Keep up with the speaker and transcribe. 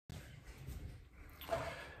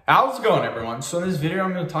How's it going, everyone? So in this video,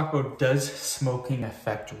 I'm going to talk about, does smoking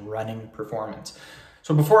affect running performance?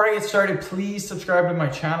 So before I get started, please subscribe to my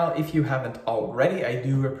channel if you haven't already. I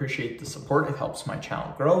do appreciate the support. It helps my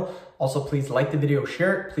channel grow. Also, please like the video,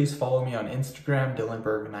 share it. Please follow me on Instagram,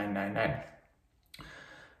 Dylanberg999.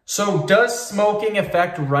 So does smoking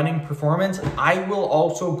affect running performance? I will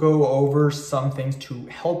also go over some things to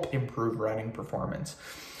help improve running performance.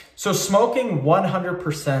 So smoking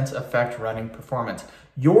 100% affect running performance.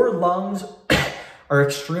 Your lungs are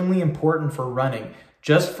extremely important for running,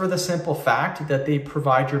 just for the simple fact that they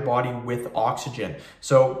provide your body with oxygen.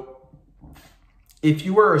 So if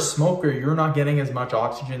you are a smoker, you're not getting as much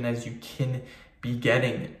oxygen as you can be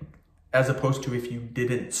getting, as opposed to if you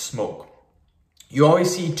didn't smoke. You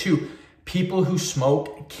always see too, people who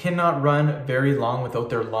smoke cannot run very long without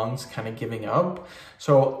their lungs kind of giving up.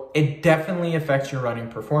 So it definitely affects your running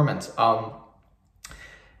performance.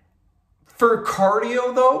 For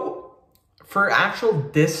cardio though, for actual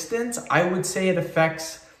distance, I would say it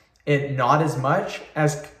affects it not as much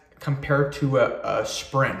as compared to a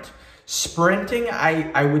sprint. Sprinting,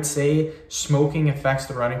 I would say smoking affects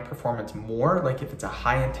the running performance more, like if it's a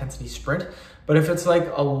high intensity sprint. But if it's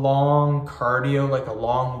like a long cardio, like a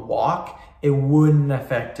long walk, it wouldn't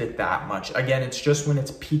affect it that much. Again, it's just when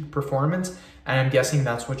it's peak performance, and I'm guessing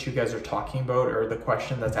that's what you guys are talking about, or the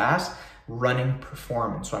question that's asked, running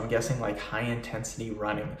performance. So I'm guessing like high intensity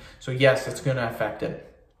running. So yes, it's gonna affect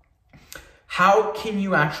it. How can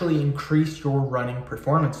you actually increase your running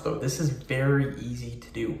performance though? This is very easy to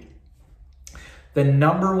do. The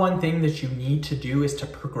number one thing that you need to do is to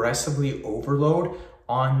progressively overload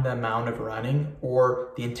on the amount of running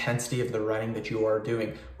or the intensity of the running that you are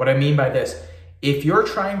doing. What I mean by this, if you're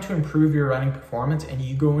trying to improve your running performance and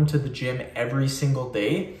you go into the gym every single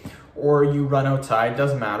day, or you run outside,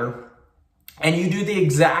 doesn't matter, and you do the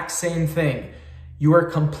exact same thing, you are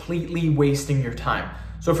completely wasting your time.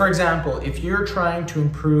 So for example, if you're trying to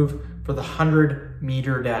improve for the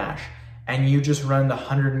 100-meter dash and you just run the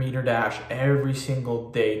 100-meter dash every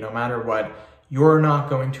single day, no matter what, you're not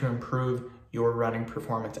going to improve your running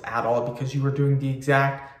performance at all because you are doing the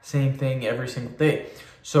exact same thing every single day.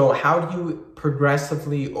 So how do you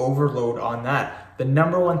progressively overload on that? The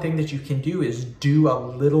number one thing that you can do is do a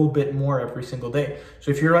little bit more every single day.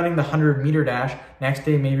 So if you're running the 100-meter dash, next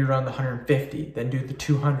day maybe run the 150, then do the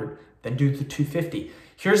 200, then do the 250.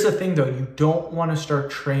 Here's the thing though, you don't want to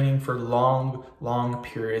start training for long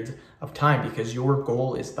periods of time because your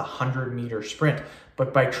goal is the 100-meter sprint.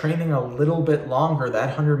 But by training a little bit longer, that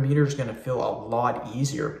 100 meters is going to feel a lot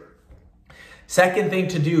easier. Second thing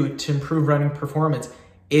to do to improve running performance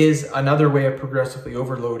is another way of progressively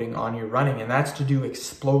overloading on your running, and that's to do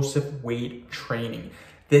explosive weight training.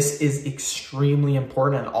 This is extremely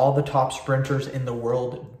important, and all the top sprinters in the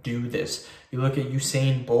world do this. You look at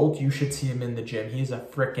Usain Bolt, you should see him in the gym. He's a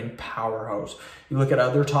freaking powerhouse. You look at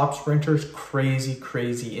other top sprinters,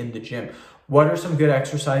 crazy in the gym. What are some good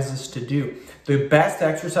exercises to do? The best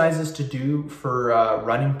exercises to do for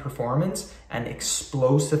running performance and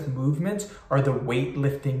explosive movements are the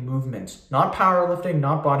weightlifting movements. Not powerlifting,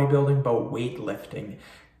 not bodybuilding, but weightlifting.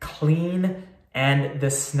 Clean and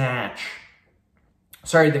the snatch.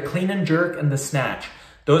 Sorry, the clean and jerk and the snatch.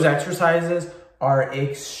 Those exercises are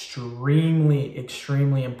extremely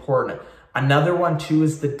important. Another one too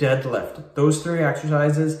is the deadlift. Those three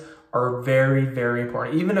exercises are very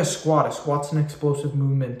important. Even a squat's an explosive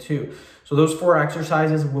movement too. So those four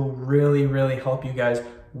exercises will really help you guys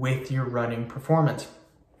with your running performance.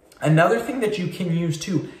 Another thing that you can use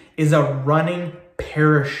too is a running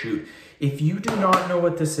parachute. If you do not know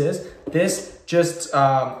what this is, this just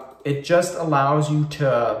it just allows you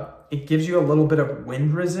to, it gives you a little bit of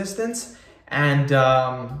wind resistance, and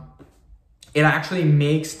it actually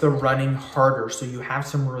makes the running harder. So you have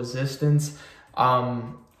some resistance.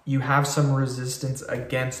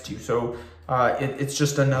 Against you. So it's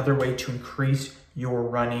just another way to increase your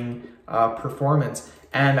running performance.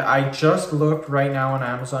 And I just looked right now on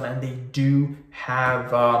Amazon and they do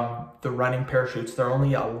have the running parachutes. They're only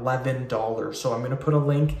 $11. So I'm going to put a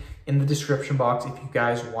link in the description box if you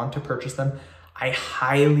guys want to purchase them. I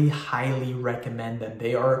highly recommend them.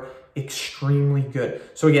 They are extremely good.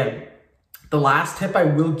 So again, the last tip I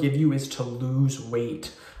will give you is to lose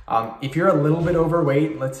weight. If you're a little bit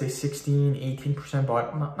overweight, let's say 18% body,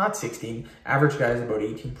 not 16, average guy is about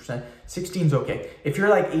 18%, 16 is okay. If you're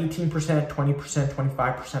like 18%, 20%,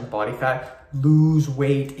 25% body fat, lose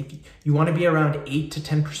weight. If you want to be around 8 to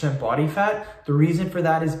 10% body fat, the reason for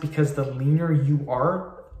that is because the leaner you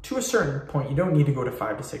are, to a certain point, you don't need to go to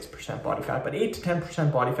 5 to 6% body fat, but 8 to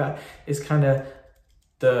 10% body fat is kind of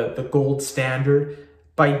the gold standard.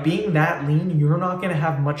 by being that lean, you're not going to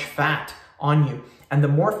have much fat on you. And the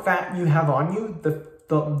more fat you have on you,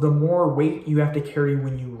 the more weight you have to carry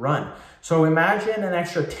when you run. So imagine an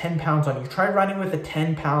extra 10 pounds on you. Try running with a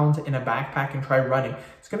 10 pounds in a backpack and try running.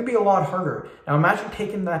 It's going to be a lot harder. Now imagine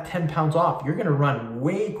taking that 10 pounds off. You're going to run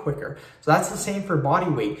way quicker. So that's the same for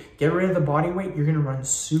body weight. Get rid of the body weight. You're going to run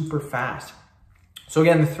super fast. So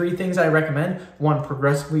again, the 3 things I recommend: 1,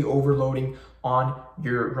 progressively overloading on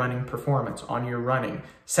your running performance, on your running.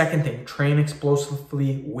 2nd thing, train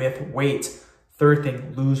explosively with weights. 3rd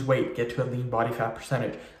thing, lose weight, get to a lean body fat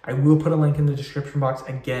percentage. I will put a link in the description box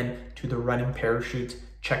again to the running parachutes.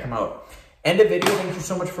 Check them out. End of video. Thank you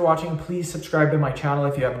so much for watching. Please subscribe to my channel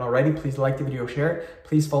if you haven't already. Please like the video, share it.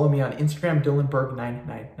 Please follow me on Instagram,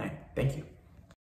 DylanBerg999. Thank you.